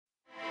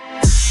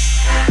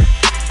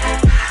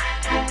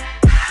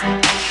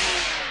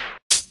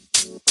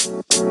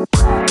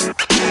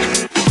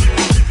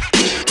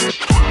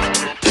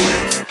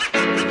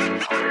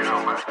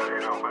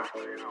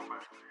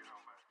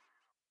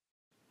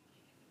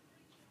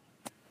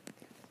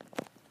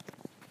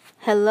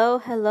Hello,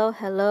 hello,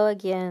 hello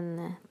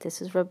again.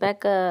 This is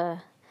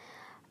Rebecca.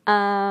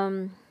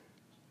 Um,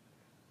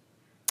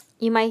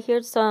 you might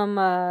hear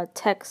some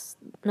text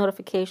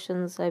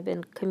notifications. I've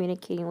been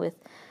communicating with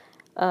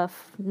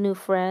new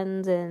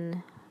friends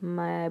and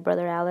my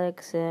brother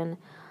Alex and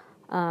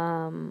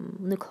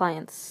new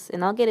clients,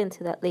 and I'll get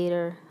into that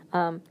later.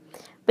 But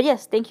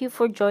yes, thank you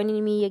for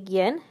joining me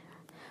again.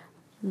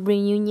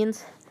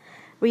 Reunions,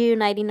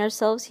 reuniting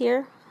ourselves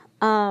here.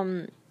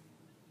 Um,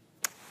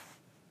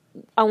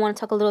 I want to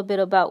talk a little bit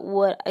about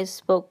what I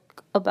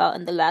spoke about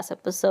in the last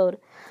episode.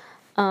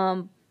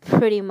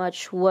 Pretty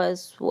much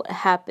was what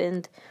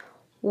happened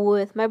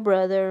with my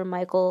brother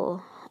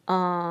Michael,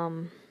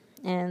 and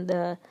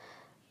the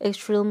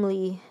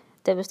extremely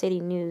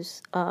devastating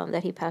news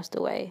that he passed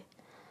away.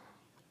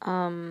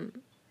 You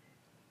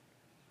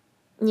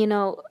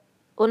know,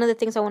 one of the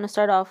things I want to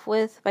start off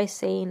with by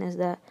saying is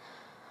that,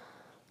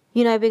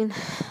 I've been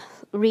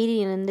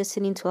reading and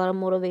listening to a lot of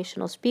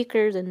motivational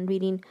speakers and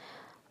reading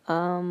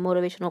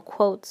motivational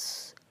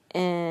quotes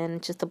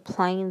and just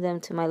applying them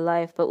to my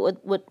life. But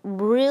what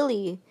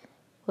really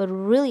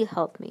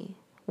helped me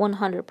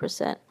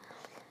 100%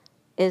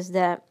 is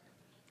that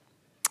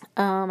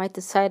I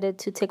decided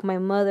to take my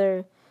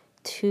mother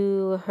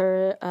to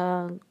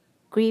her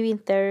grieving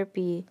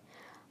therapy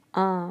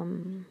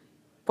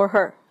for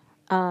her.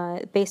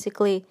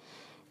 Basically,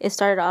 it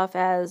started off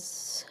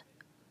as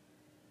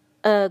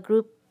a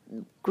group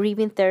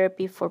grieving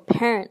therapy for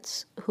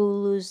parents who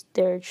lose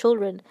their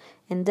children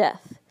in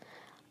death.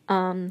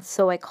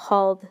 So I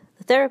called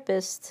the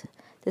therapist,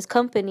 this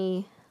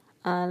company,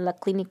 La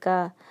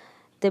Clínica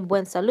de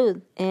Buen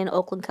Salud in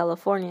Oakland,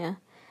 California,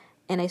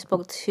 and I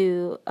spoke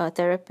to a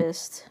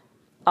therapist.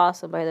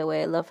 Awesome, by the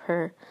way. I love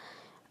her.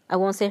 I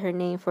won't say her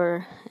name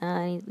for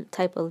any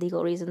type of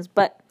legal reasons,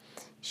 but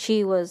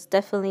she was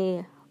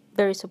definitely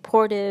very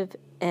supportive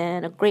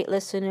and a great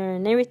listener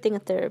and everything a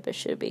therapist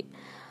should be.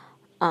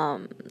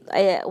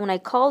 When I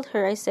called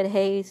her, I said,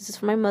 "Hey, this is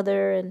for my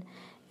mother,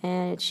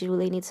 and she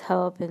really needs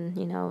help,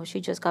 and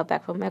she just got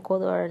back from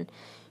Ecuador, and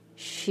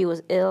she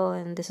was ill,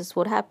 and this is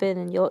what happened.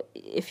 And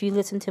if you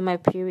listen to my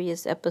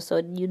previous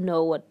episode, you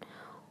know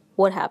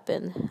what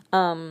happened."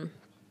 And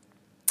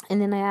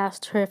then I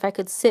asked her if I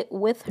could sit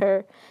with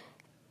her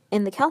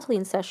in the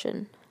counseling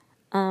session.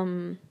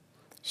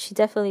 She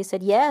definitely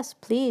said, "Yes,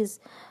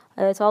 please.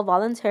 It's all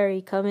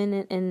voluntary. Come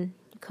in and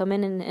come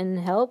in and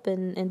help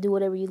and do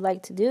whatever you'd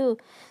like to do."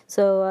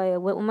 So I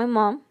went with my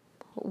mom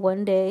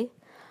one day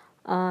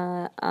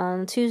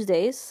on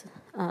Tuesdays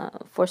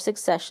for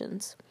 6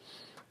 sessions.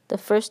 The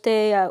first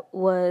day I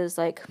was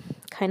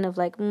kind of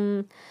like,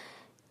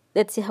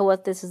 let's see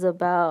what this is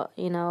about.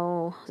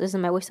 This is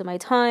my waste of my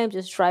time,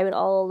 just driving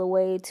all the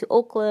way to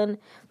Oakland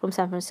from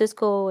San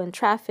Francisco and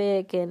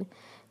traffic and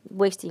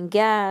wasting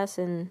gas.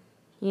 And,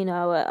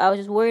 I was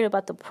just worried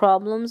about the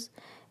problems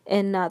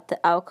and not the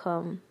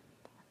outcome.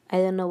 I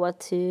didn't know what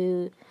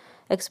to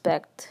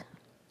expect.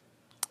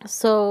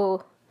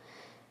 So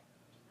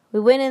we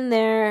went in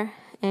there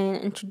and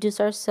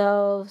introduced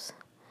ourselves.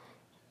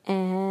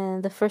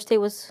 And the first day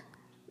was,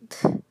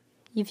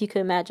 if you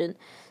could imagine,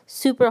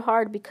 super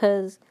hard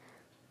because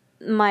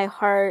my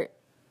heart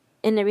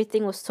and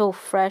everything was so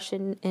fresh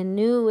and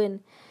new and,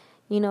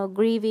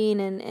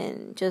 grieving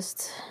and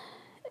just,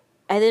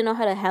 I didn't know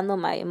how to handle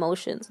my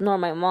emotions, nor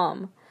my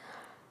mom.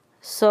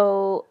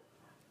 So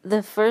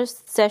the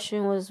first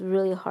session was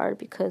really hard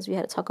because we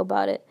had to talk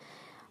about it.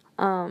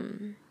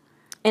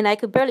 And I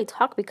could barely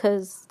talk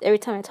because every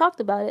time I talked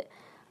about it,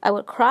 I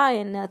would cry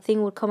and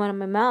nothing would come out of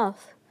my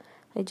mouth.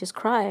 I'd just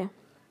cry.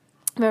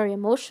 Very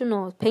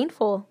emotional,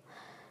 painful.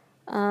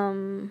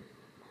 And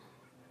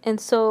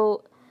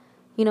so,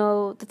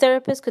 the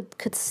therapist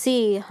could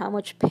see how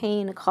much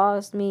pain it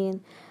caused me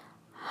and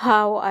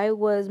how I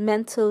was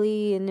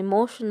mentally and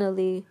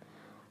emotionally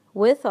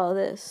with all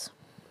this.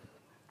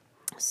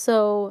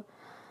 So,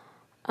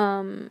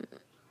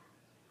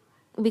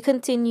 we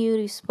continued,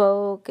 we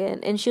spoke,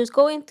 and she was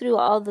going through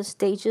all the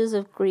stages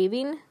of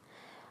grieving.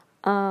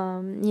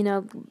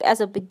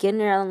 As a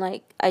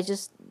beginner, I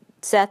just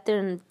sat there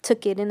and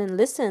took it in and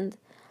listened.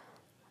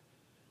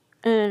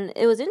 And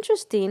it was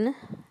interesting,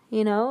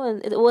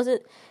 and it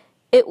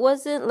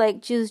wasn't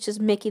like she was just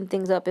making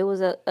things up. It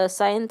was a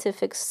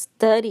scientific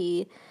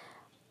study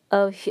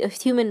of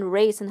human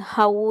race and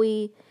how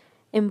we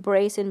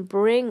embrace and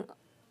bring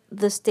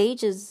the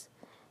stages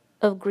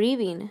of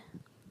grieving.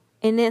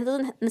 And it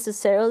doesn't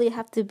necessarily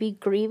have to be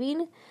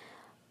grieving.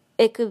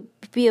 It could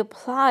be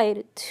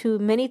applied to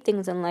many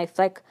things in life.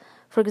 Like,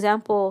 for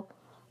example,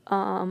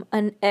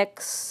 an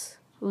ex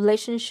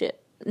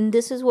relationship. And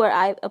this is where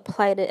I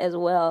applied it as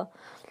well.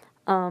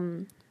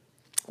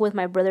 With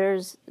my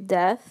brother's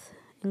death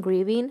and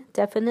grieving,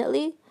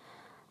 definitely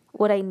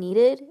what I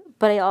needed.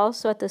 But I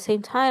also, at the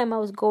same time, I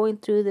was going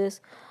through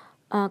this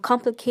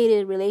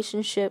complicated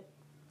relationship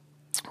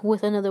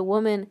with another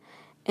woman.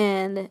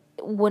 And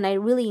when I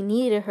really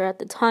needed her at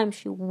the time,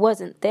 she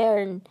wasn't there.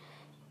 And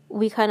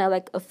we kind of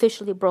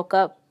officially broke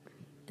up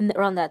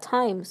around that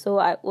time.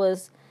 So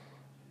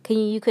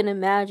you can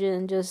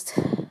imagine just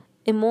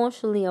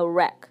emotionally a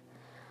wreck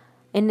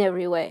in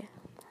every way.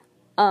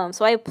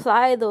 So I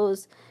apply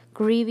those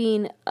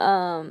grieving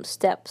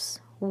steps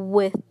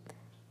with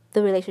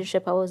the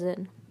relationship I was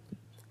in.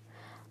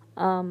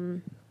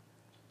 And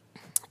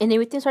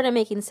everything started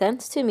making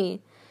sense to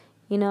me,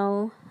 you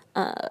know.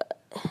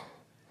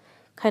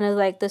 Kind of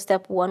like the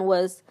step one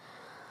was,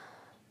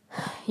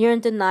 you're in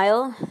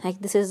denial, like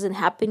this isn't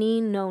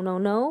happening, no, no,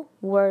 no.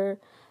 Where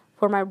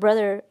for my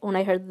brother, when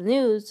I heard the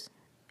news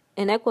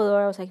in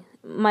Ecuador, I was like,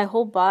 my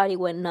whole body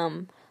went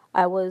numb.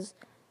 I was,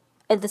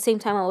 at the same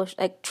time, I was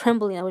like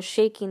trembling, I was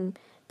shaking,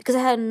 because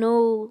I had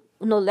no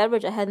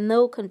leverage, I had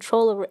no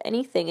control over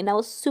anything, and I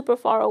was super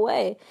far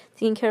away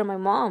taking care of my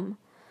mom,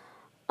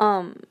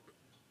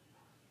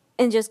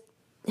 and just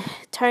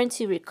trying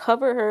to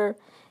recover her,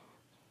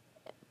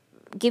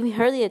 giving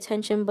her the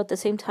attention, but at the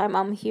same time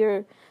I'm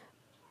here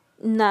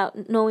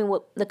not knowing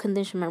what the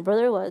condition my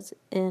brother was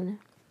in.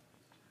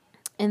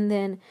 And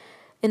then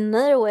in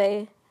another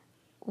way,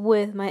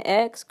 with my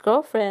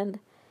ex-girlfriend,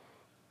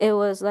 it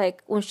was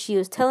like when she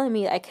was telling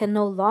me I can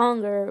no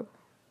longer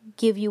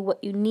give you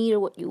what you need or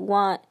what you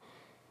want,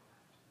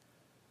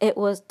 it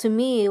was, to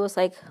me, it was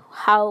like,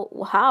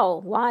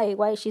 why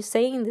is she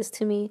saying this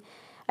to me?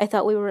 I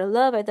thought we were in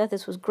love, I thought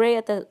this was great,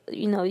 I thought,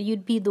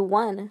 you'd be the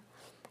one.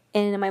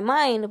 And in my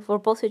mind, for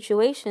both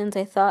situations,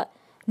 I thought,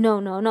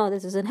 no,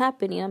 this isn't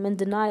happening. I'm in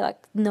denial.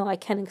 Like, no, I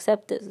can't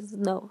accept this.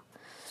 No.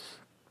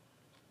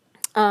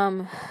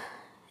 And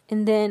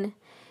then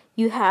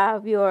you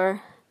have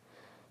your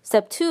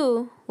step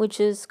 2, which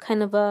is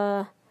kind of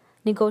a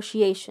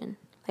negotiation.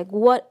 Like,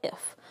 what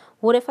if?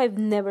 What if I've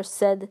never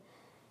said,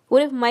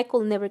 what if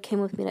Michael never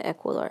came with me to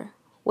Ecuador?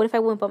 What if I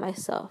went by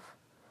myself?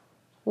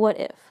 What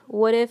if?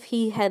 What if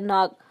he had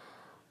not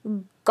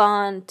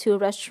gone to a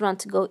restaurant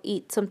to go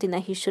eat something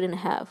that he shouldn't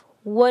have?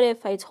 What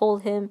if I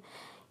told him,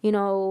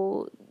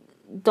 don't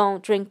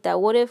drink that?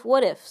 What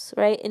ifs,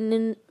 right? And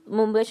in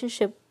my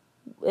relationship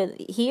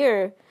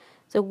here,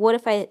 so what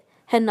if I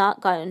had not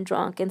gotten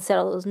drunk and said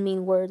all those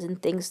mean words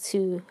and things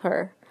to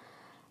her?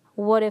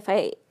 What if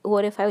I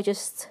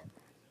just,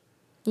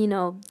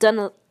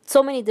 done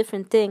so many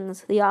different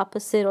things, the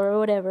opposite or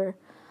whatever?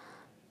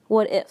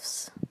 What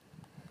ifs?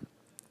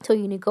 Till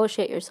you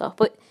negotiate yourself.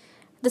 But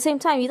at the same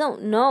time, you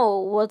don't know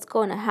what's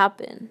going to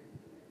happen.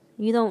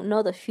 You don't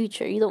know the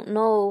future. You don't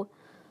know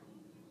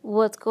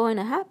what's going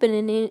to happen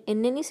in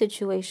any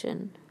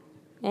situation.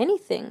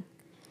 Anything.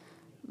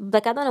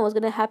 Like, I don't know what's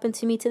going to happen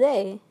to me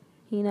today.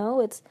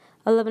 It's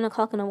 11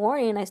 o'clock in the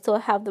morning and I still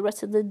have the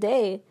rest of the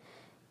day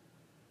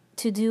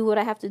to do what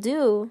I have to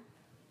do.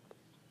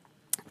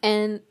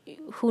 And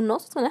who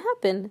knows what's going to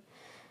happen.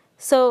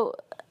 So,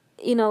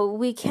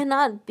 we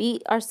cannot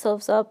beat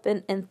ourselves up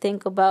and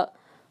think about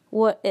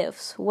what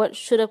ifs, what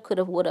should have, could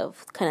have, would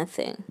have kind of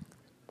thing.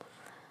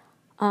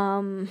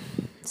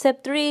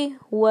 Step 3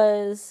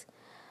 was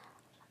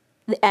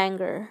the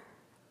anger.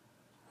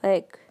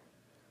 Like,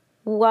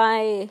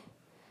 why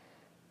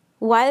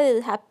did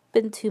it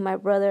happen to my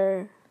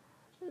brother,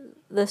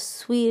 the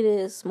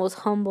sweetest, most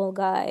humble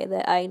guy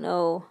that I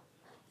know,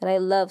 that I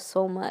love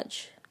so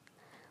much?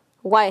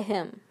 Why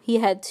him? He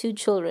had 2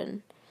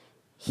 children.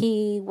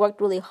 He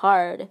worked really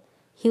hard.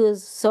 He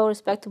was so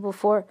respectable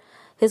for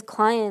his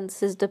clients.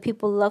 The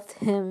people loved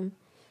him.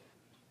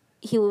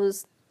 He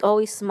was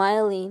always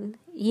smiling.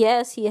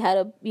 Yes, he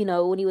had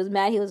when he was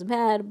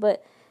mad,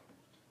 but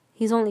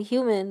he's only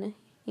human,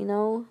 and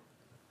a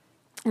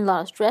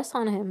lot of stress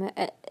on him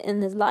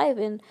in his life,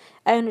 and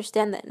I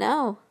understand that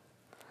now.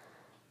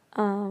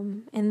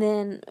 And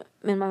then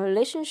in my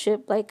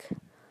relationship, like,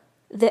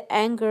 the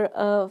anger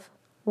of,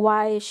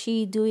 why is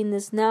she doing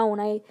this now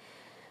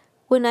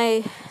when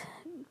I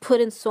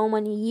put in so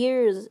many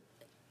years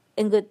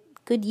and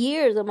good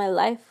years of my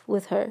life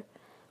with her?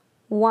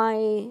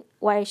 Why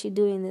is she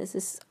doing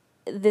this?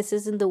 This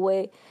isn't the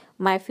way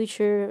my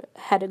future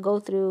had to go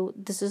through.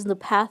 This isn't the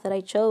path that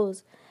I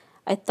chose.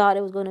 I thought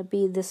it was going to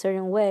be this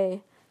certain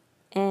way.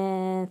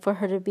 And for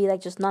her to be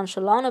like just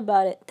nonchalant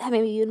about it, that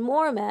made me even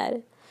more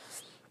mad.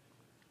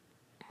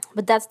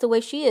 But that's the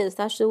way she is.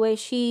 That's the way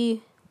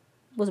she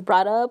was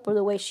brought up, or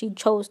the way she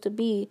chose to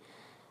be,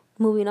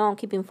 moving on,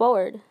 keeping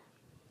forward.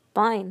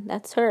 Fine,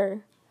 that's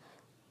her.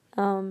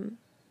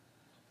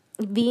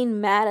 Being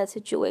mad at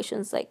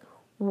situations like,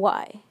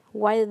 why?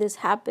 Why did this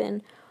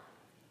happen?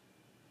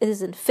 It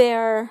isn't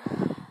fair.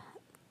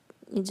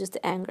 It's just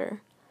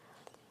anger.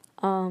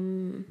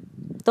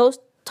 Those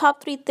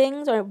top 3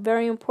 things are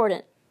very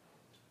important,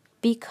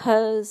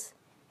 because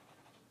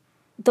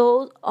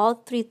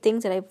all 3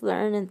 things that I've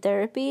learned in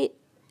therapy,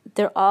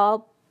 they're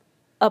all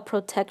a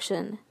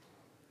protection.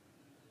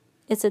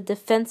 It's a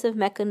defensive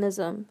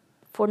mechanism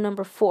for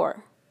number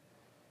 4.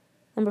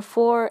 Number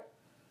 4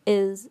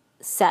 is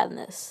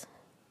sadness.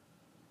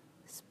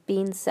 It's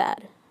being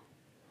sad.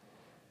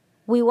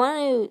 We want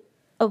to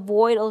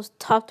avoid those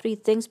top 3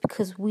 things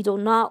because we do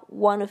not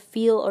want to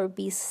feel or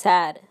be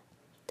sad,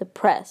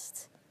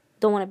 depressed.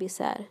 Don't want to be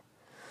sad.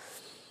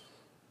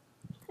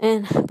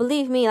 And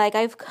believe me, like,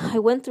 I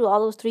went through all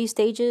those 3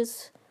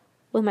 stages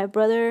with my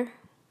brother,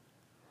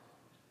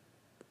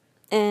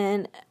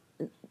 And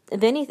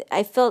if anything,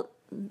 I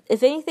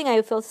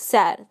felt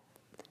sad.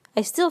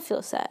 I still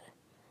feel sad.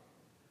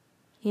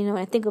 You know,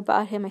 when I think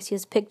about him, I see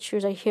his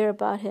pictures, I hear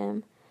about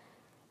him.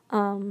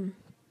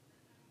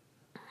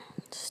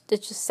 It's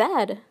just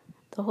sad,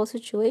 the whole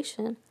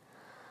situation.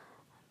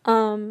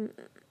 And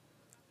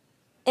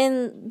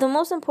the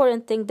most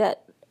important thing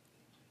that,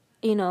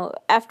 you know,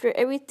 after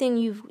everything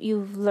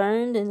you've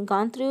learned and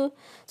gone through,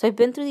 so I've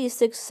been through these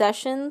 6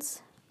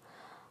 sessions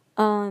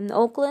in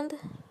Oakland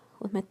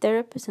with my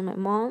therapist and my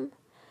mom,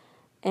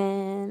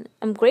 and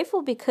I'm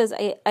grateful because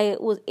I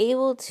was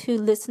able to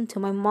listen to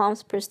my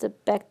mom's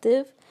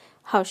perspective,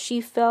 how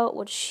she felt,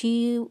 what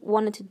she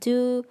wanted to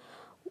do,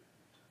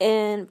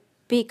 and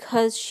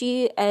because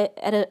she at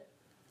an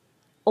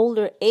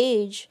older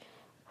age,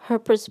 her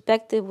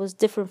perspective was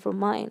different from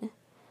mine.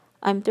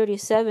 I'm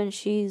 37,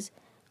 she's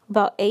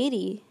about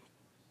 80,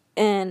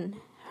 and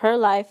her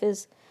life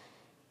is,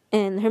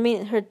 and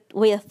her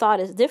way of thought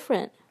is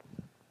different,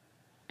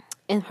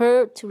 and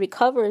her to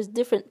recover is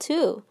different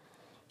too.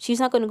 She's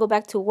not going to go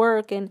back to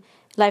work and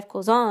life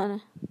goes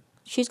on.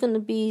 She's going to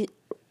be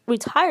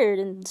retired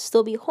and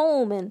still be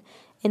home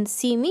and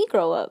see me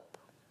grow up,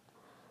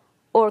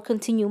 or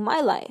continue my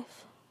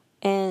life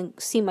and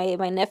see my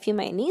nephew,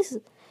 my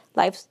niece's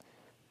lives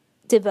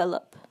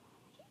develop.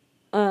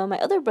 My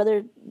other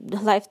brother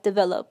life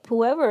develop.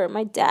 Whoever,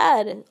 my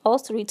dad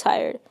also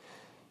retired.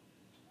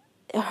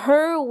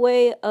 Her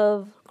way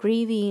of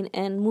grieving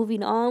and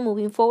moving on,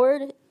 moving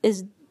forward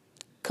is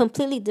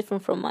completely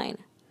different from mine.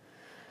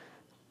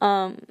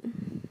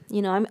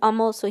 You know, I'm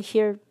also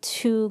here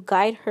to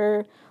guide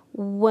her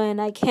when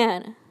I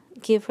can,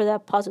 give her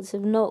that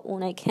positive note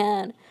when I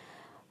can.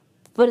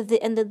 But at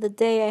the end of the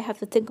day, I have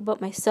to think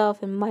about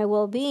myself and my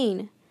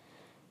well-being.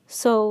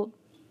 So,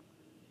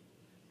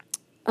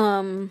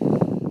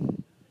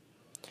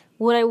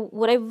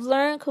 what I've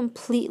learned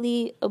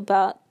completely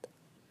about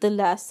the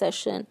last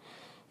session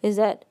is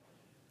that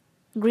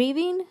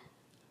grieving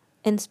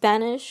in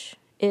Spanish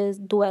is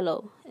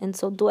duelo. And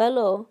so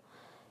duelo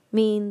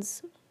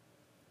means,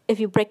 if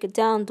you break it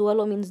down,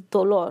 duelo means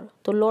dolor.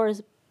 Dolor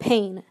is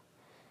pain.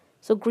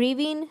 So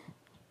grieving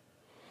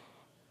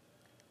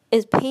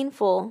is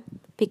painful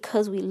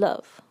because we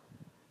love.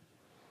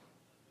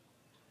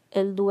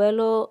 El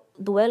duelo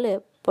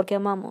duele porque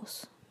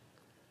amamos.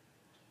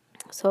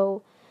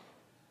 So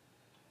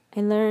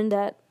I learned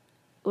that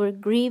we're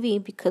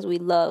grieving because we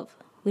love.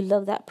 We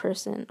love that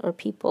person or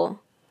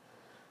people.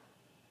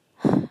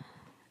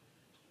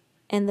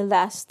 And the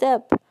last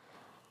step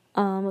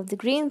of the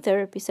grieving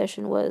therapy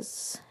session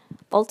was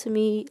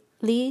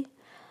ultimately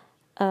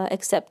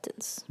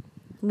acceptance.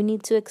 We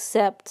need to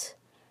accept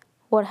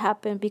what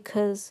happened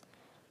because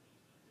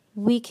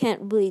we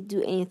can't really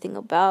do anything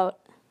about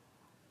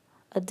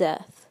a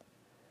death,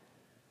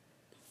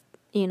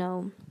 you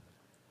know.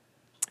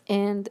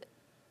 And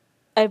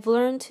I've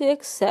learned to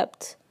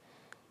accept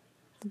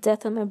the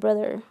death of my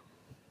brother.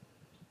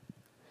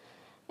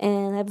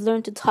 And I've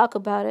learned to talk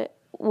about it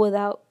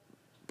without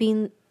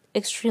being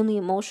extremely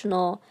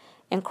emotional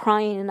and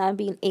crying and not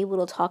being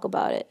able to talk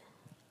about it.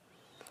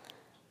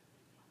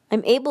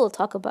 I'm able to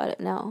talk about it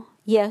now.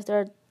 Yes,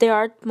 there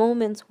are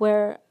moments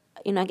where,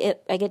 you know,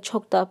 I get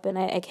choked up and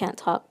I can't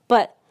talk,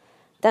 but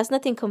that's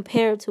nothing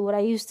compared to what I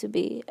used to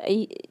be.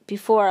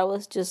 Before I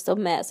was just a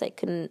mess. I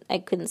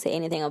couldn't say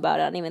anything about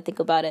it. I didn't even think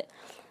about it.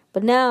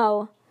 But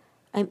now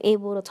I'm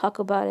able to talk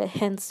about it.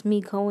 Hence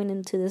me going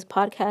into this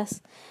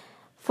podcast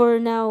for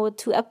now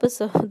 2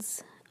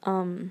 episodes,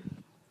 and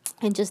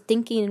just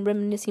thinking and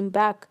reminiscing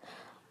back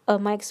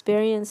of my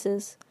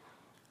experiences.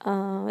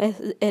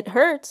 It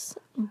hurts,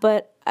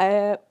 but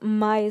my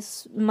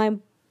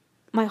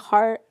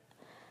heart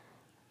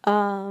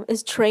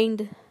is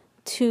trained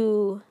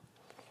to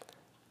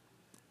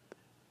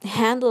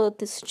handle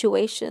the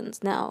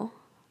situations now.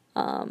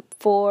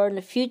 For in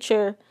the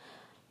future,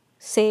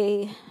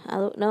 say, I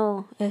don't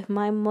know, if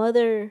my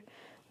mother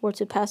were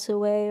to pass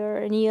away or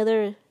any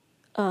other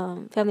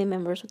family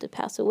members were to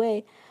pass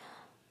away,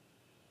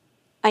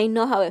 I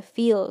know how it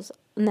feels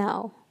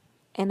now,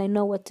 and I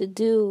know what to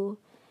do,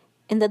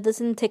 and that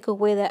doesn't take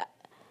away that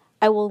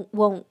I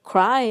won't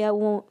cry. I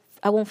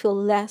won't feel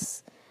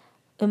less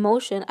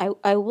emotion.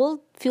 I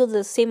will feel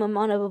the same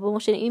amount of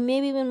emotion, and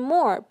maybe even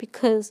more,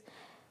 because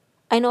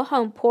I know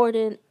how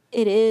important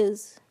it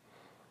is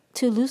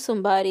to lose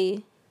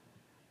somebody,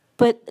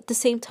 but at the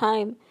same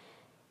time,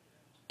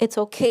 it's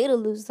okay to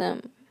lose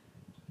them.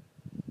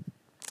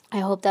 I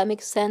hope that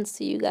makes sense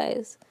to you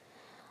guys.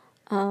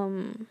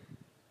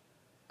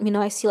 You know,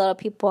 I see a lot of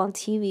people on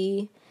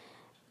TV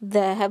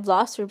that have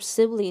lost their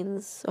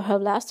siblings or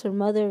have lost their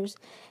mothers,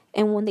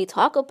 and when they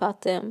talk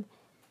about them,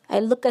 I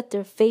look at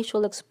their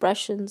facial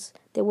expressions,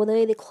 the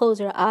way they close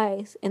their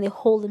eyes and they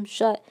hold them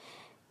shut,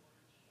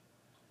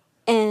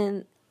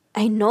 and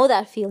I know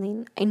that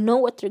feeling. I know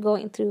what they're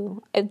going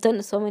through. I've done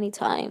it so many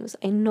times.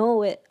 I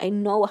know it. I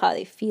know how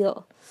they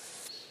feel.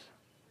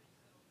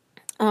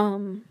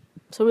 So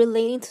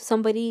relating to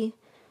somebody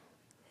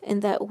in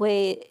that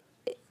way,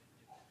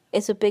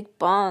 it's a big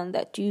bond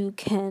that you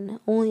can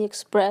only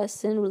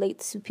express and relate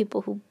to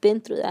people who've been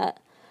through that.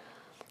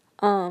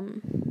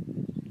 And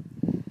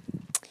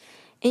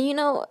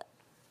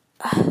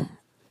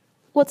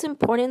what's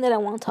important that I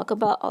want to talk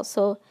about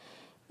also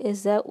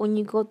is that when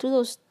you go through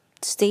those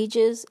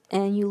stages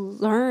and you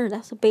learn,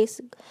 that's a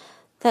basic,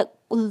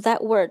 that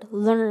word,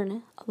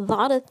 learn a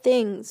lot of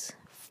things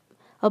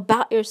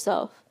about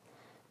yourself,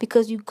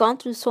 because you've gone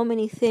through so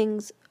many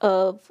things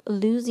of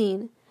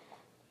losing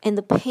and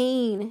the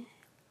pain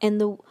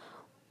and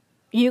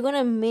you're going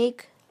to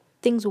make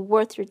things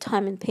worth your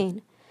time and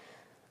pain.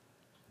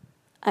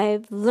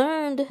 I've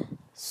learned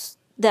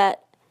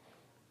that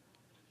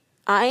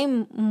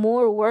I'm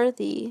more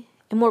worthy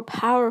and more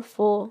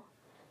powerful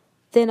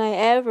than I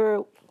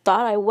ever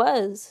thought I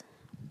was.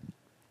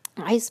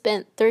 I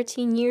spent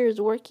 13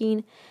 years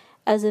working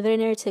as a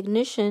veterinary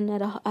technician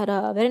at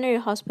a veterinary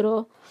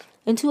hospital,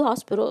 in 2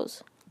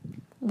 hospitals.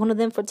 One of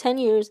them for 10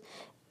 years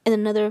and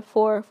another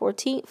for 4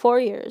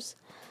 years.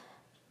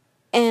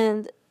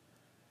 And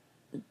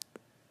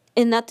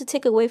not to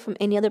take away from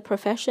any other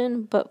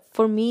profession, but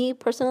for me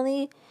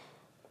personally,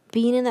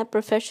 being in that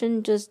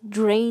profession just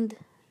drained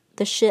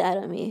the shit out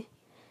of me,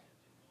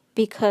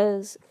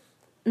 because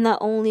not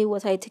only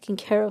was I taking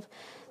care of,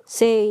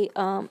 say,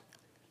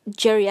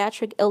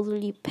 geriatric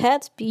elderly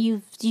pets, but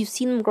you've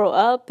seen them grow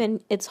up,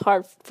 and it's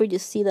hard for you to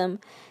see them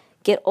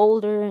get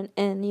older,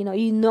 and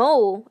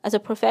as a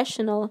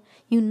professional,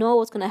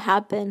 what's going to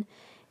happen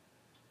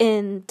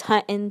in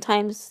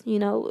times,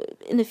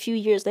 in a few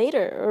years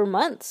later or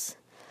months.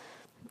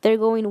 They're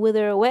going to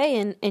wither away,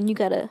 and you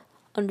got to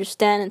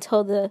understand and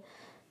tell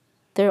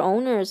their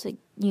owners, like,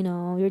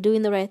 you're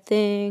doing the right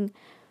thing,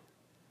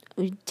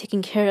 you're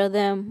taking care of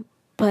them.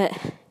 But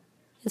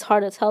it's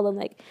hard to tell them,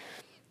 like,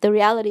 the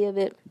reality of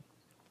it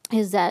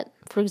is that,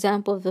 for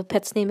example, if the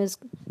pet's name is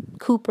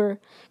Cooper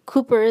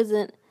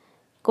isn't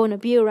going to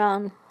be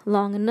around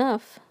long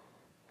enough.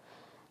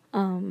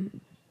 And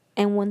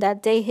when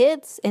that day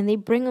hits and they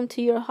bring them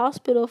to your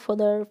hospital for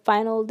their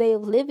final day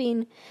of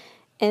living,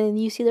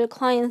 and you see their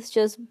clients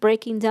just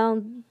breaking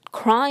down,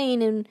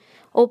 crying, and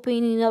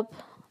opening up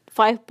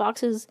 5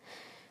 boxes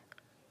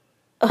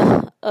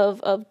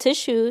of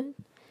tissue,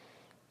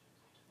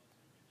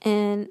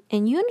 and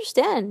you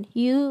understand,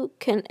 you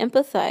can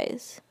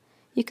empathize,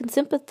 you can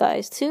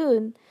sympathize too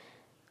in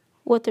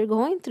what they're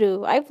going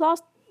through. I've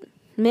lost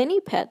many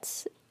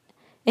pets,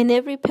 and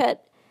every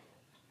pet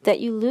that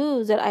you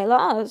lose, that I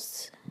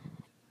lost,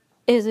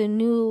 is a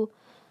new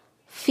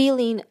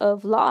feeling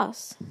of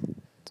loss.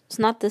 It's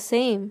not the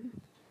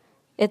same.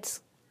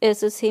 It's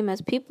the same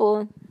as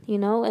people,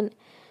 and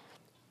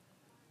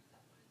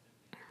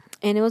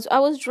I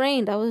was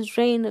drained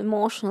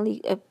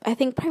emotionally. I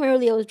think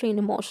primarily I was drained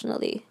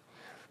emotionally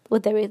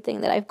with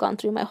everything that I've gone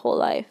through my whole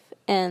life.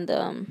 And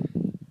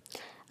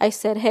I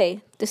said,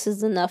 hey, this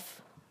is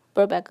enough,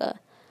 Rebecca.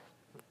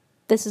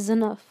 This is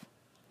enough.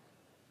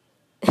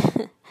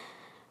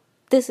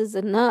 This is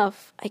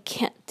enough. I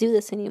can't do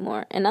this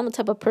anymore. And I'm the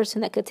type of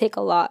person that could take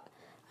a lot.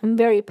 I'm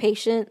very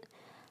patient,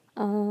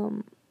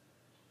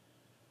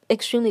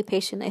 extremely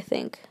patient, I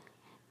think.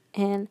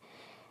 And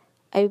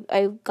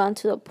I've gone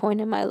to a point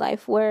in my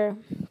life where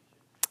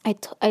I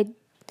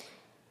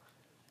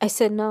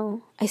said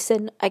no. I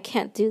said, I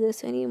can't do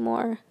this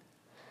anymore.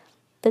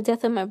 The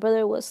death of my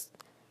brother was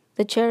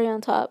the cherry on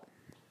top.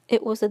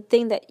 It was the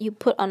thing that you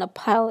put on a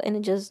pile and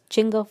it just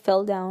Jenga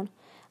fell down.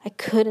 I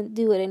couldn't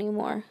do it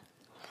anymore.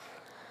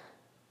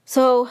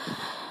 So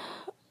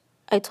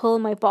I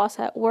told my boss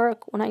at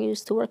work, when I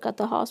used to work at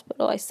the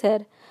hospital, I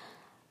said,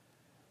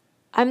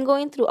 I'm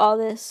going through all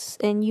this,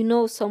 and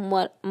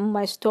somewhat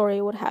my story,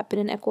 what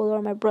happened in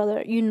Ecuador, my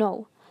brother,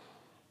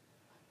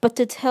 But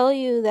to tell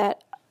you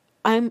that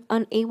I'm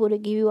unable to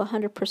give you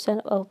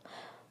 100% of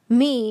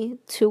me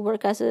to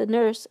work as a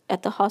nurse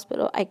at the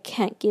hospital, I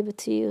can't give it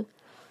to you.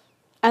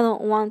 I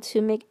don't want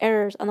to make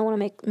errors. I don't want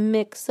to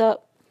mix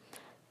up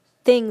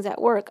things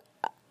at work.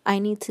 I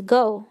need to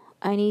go.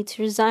 I need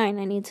to resign.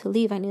 I need to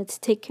leave. I need to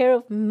take care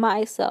of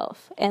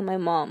myself and my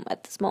mom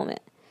at this moment.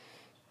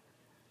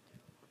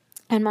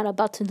 I'm not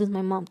about to lose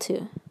my mom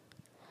too.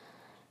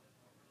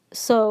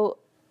 So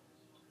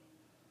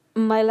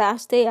my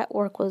last day at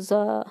work was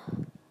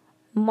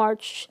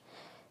March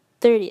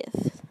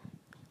 30th.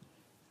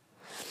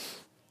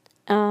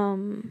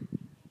 And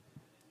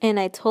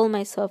I told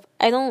myself,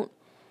 I don't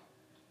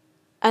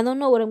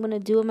know what I'm gonna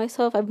do with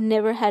myself. I've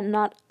never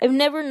not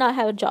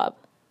had a job.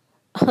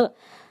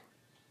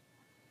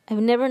 I've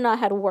never not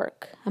had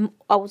work.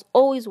 I was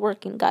always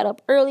working. Got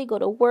up early, go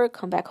to work,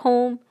 come back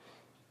home.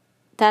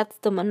 That's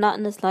the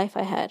monotonous life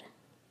I had.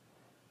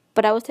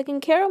 But I was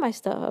taking care of my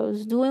stuff. I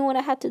was doing what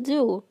I had to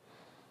do.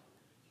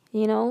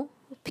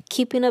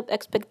 Keeping up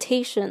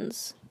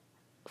expectations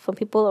from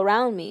people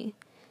around me.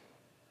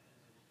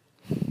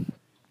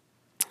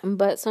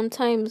 But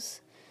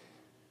sometimes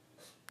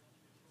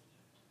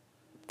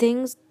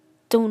things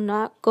do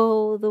not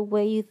go the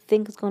way you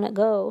think it's going to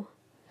go.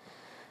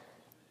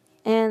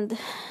 And,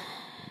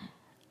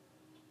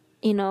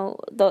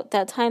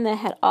 that time that I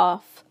had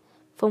off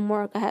from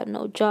work. I have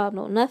no job,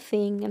 no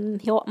nothing, and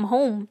I'm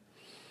home.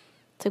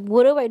 It's like,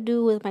 what do I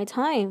do with my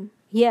time?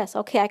 Yes,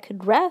 okay, I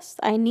could rest.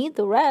 I need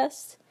the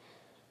rest.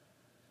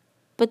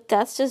 But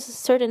that's just a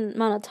certain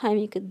amount of time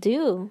you could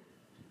do.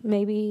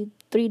 Maybe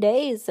 3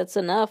 days, that's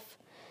enough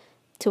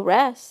to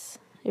rest.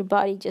 Your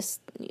body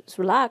just is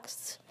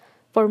relaxed.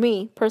 For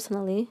me,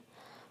 personally.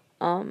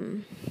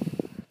 So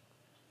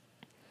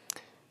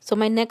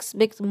my next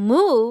big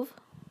move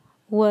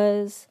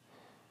was,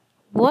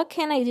 what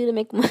can I do to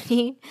make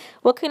money?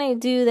 What can I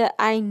do that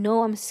I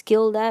know I'm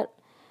skilled at?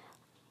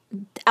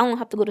 I don't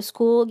have to go to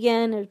school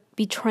again or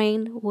be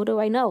trained. What do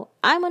I know?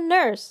 I'm a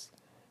nurse.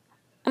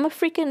 I'm a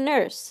freaking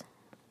nurse.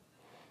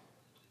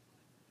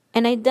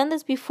 And I'd done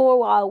this before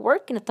while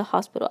working at the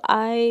hospital.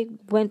 I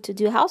went to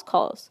do house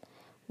calls.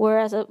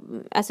 Whereas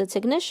as a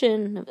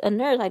technician, a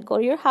nurse, I'd go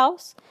to your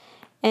house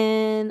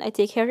and I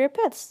take care of your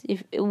pets.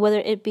 Whether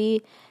it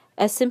be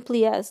as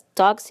simply as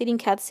dog sitting,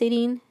 cat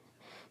sitting,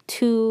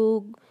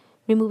 to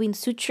removing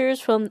sutures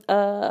from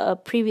a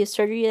previous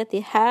surgery that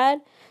they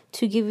had,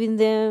 to giving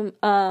them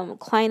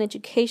client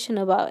education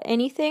about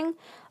anything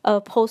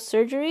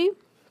post-surgery,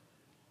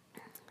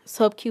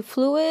 sub-Q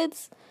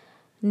fluids,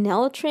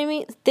 nail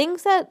trimming,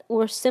 things that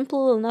were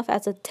simple enough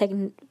as a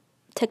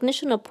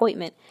technician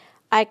appointment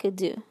I could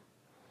do.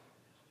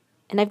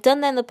 And I've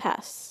done that in the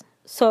past.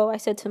 So I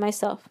said to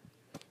myself,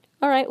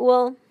 all right,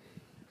 well,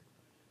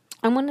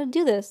 I'm going to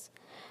do this.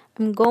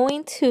 I'm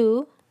going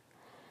to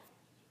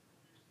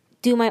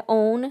do my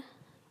own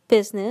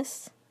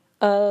business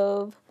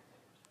of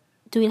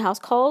doing house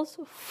calls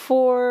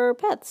for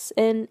pets.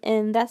 And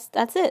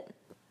that's it.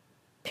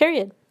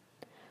 Period.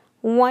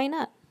 Why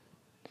not?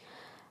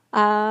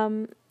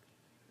 I'm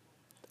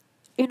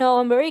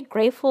very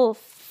grateful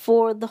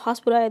for the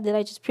hospital that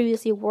I just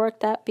previously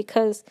worked at,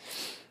 because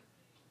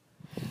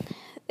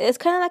it's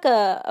kind of like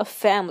a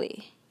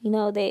family.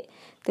 They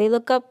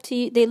look up to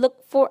you. They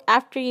look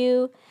after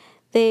you.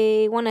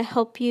 They want to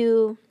help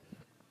you,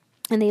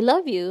 and they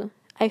love you.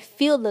 I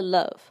feel the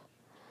love.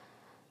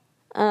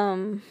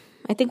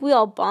 I think we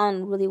all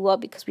bond really well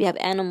because we have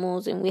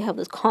animals and we have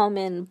this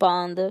common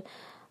bond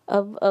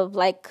of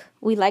like,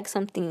 we like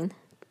something.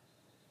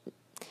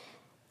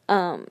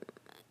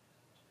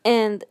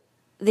 And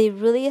they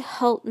really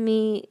helped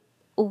me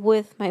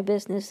with my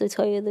business, to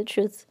tell you the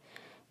truth,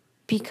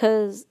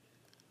 because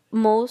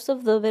most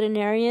of the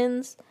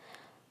veterinarians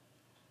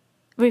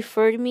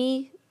referred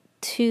me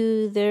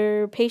to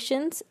their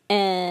patients,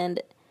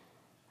 and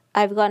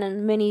I've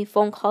gotten many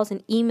phone calls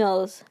and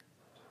emails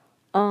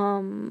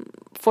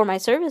for my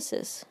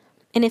services.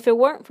 And if it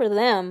weren't for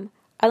them,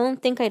 I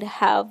don't think I'd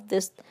have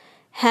this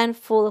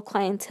handful of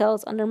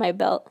clientele under my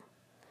belt.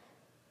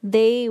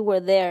 They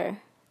were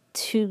there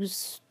to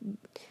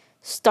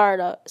start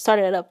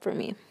it up for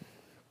me.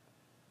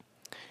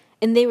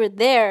 And they were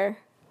there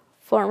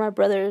for my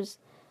brother's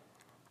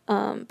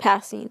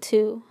passing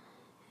too,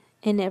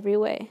 in every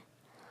way.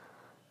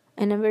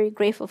 And I'm very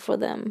grateful for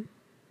them.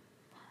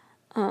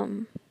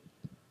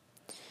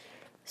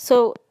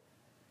 So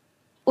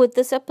with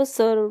this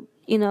episode,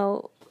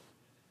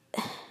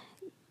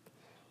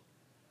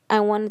 I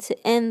wanted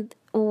to end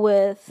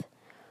with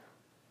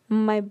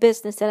my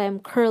business that I'm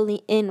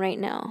currently in right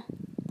now.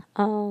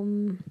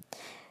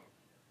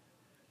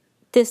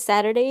 This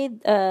Saturday,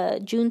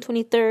 June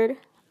 23rd,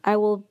 I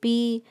will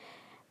be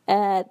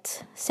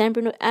at San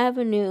Bruno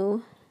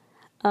Avenue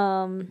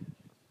in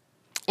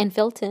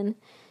Fulton.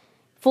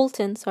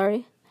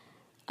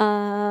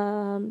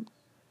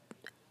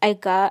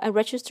 I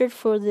registered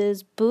for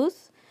this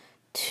booth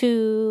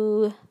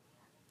to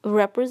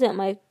represent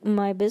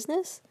my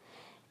business,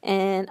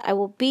 and I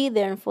will be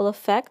there in full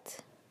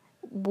effect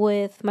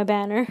with my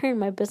banner,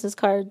 my business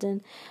cards,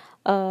 and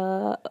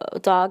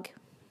dog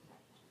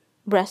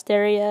rest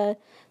area,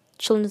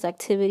 children's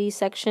activity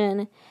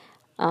section.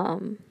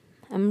 I'm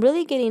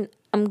getting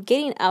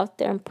out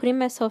there. I'm putting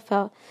myself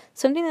out,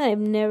 something that I've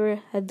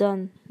never had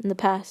done in the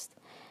past.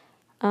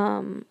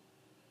 I'm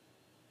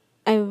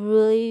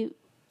putting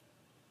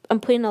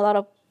a lot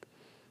of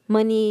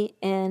money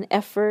and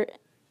effort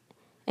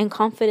and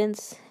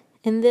confidence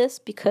in this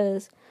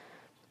because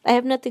I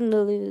have nothing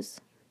to lose.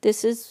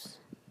 This is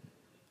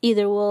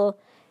either will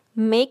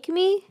make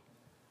me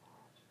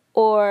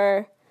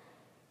or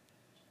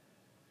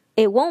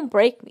it won't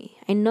break me.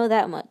 I know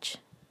that much.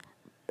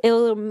 It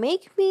will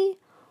make me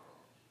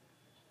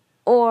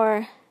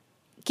or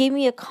give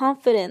me a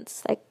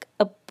confidence,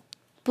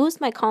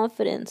 boost my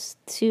confidence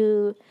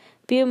to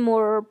be a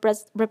more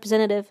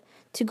representative,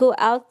 to go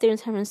out there in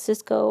San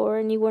Francisco or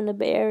anywhere in the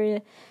Bay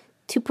Area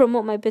to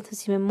promote my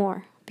business even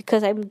more,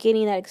 because I'm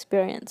getting that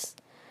experience.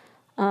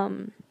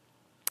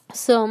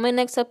 So my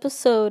next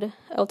episode,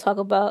 I'll talk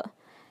about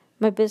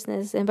my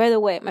business. And by the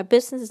way, my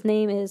business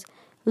name is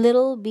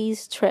Little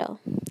B's Trail.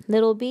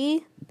 Little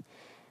B.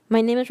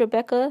 My name is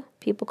Rebecca.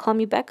 People call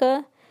me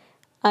Becca.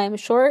 I am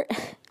short.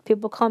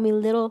 People call me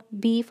Little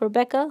B for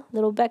Becca,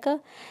 Little Becca.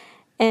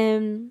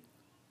 And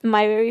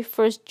my very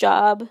first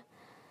job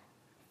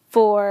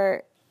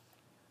for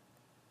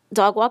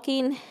dog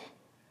walking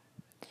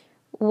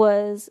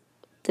was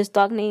this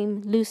dog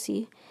named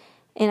Lucy,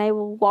 and I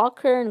will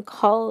walk her and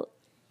call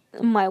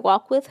my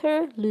walk with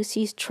her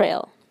Lucy's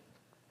Trail.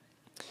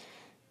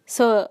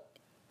 So,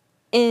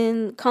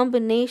 in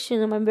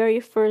combination of my very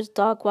first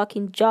dog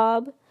walking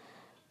job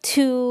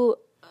to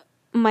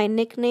my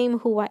nickname,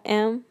 who I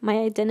am, my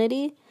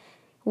identity,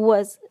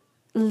 was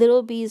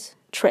Little B's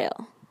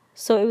Trail.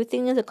 So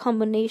everything is a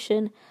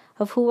combination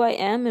of who I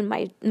am and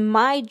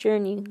my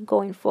journey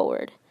going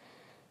forward.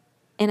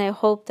 And I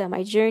hope that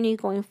my journey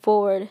going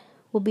forward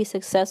will be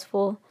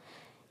successful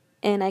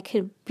and I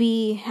could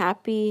be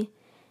happy,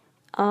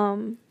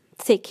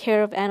 take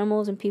care of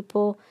animals and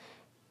people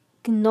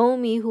know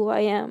me who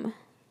I am.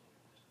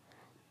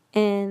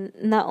 And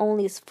not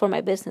only for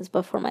my business,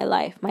 but for my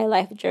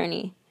life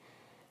journey.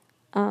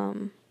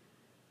 I'm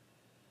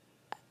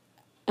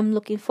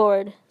looking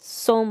forward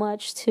so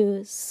much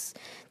to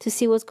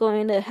see what's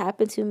going to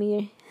happen to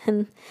me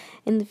in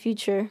the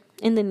future,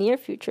 in the near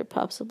future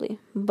possibly.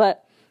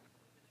 But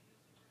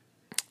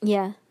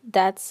yeah,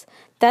 that's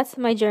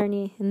my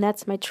journey and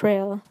that's my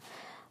trail,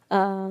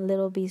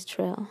 Little B's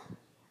Trail.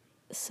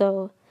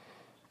 So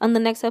on the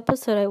next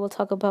episode, I will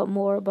talk about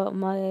more about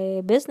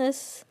my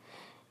business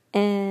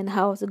and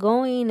how it's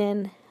going,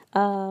 and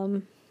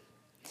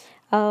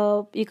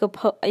you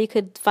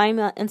could find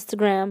me on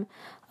Instagram,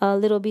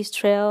 Little B's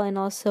Trail, and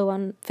also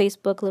on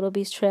Facebook, Little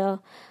B's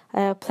Trail.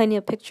 I have plenty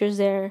of pictures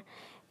there,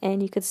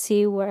 and you could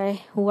see where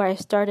I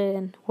started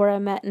and where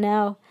I'm at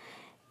now,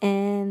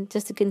 and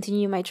just to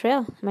continue my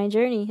trail, my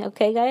journey.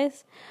 Okay,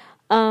 guys.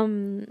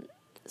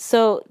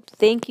 So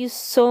thank you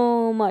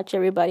so much,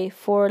 everybody,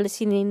 for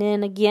listening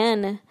in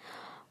again.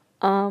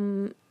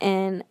 And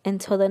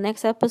until the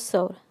next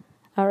episode.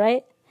 All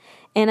right.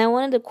 And I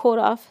wanted to quote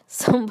off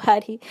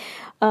somebody.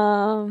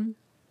 I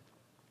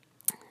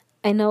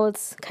know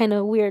it's kind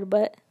of weird,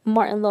 but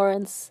Martin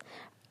Lawrence,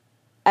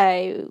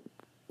 I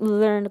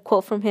learned a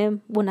quote from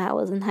him when I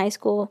was in high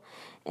school,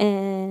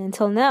 and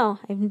until now,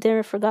 I've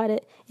never forgot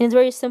it. And it's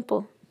very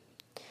simple.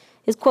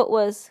 His quote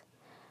was,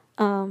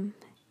 there's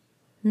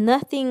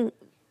nothing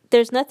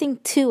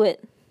to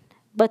it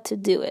but to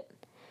do it.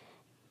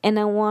 And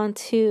I want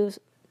to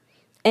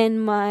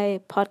end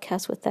my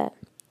podcast with that.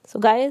 So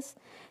guys,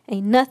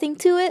 ain't nothing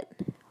to it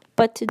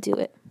but to do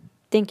it.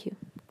 Thank you.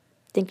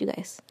 Thank you,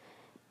 guys.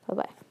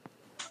 Bye-bye.